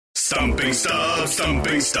Stumping Stubbs,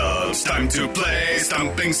 Stumping Stubbs. Time to play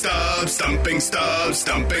Stumping Stubbs, Stumping Stubbs,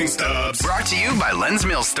 Stumping Stubbs. Brought to you by Lens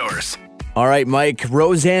Mill Stores. All right, Mike.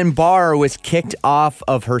 Roseanne Barr was kicked off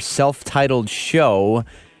of her self-titled show,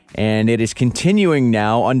 and it is continuing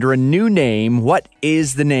now under a new name. What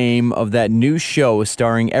is the name of that new show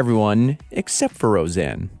starring everyone except for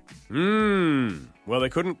Roseanne? Well, they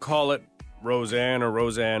couldn't call it Roseanne or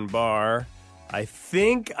Roseanne Barr. I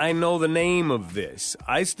think I know the name of this.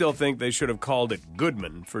 I still think they should have called it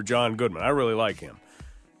Goodman for John Goodman. I really like him.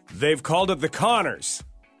 They've called it The Connors.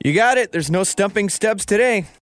 You got it. There's no Stumping Stubbs today.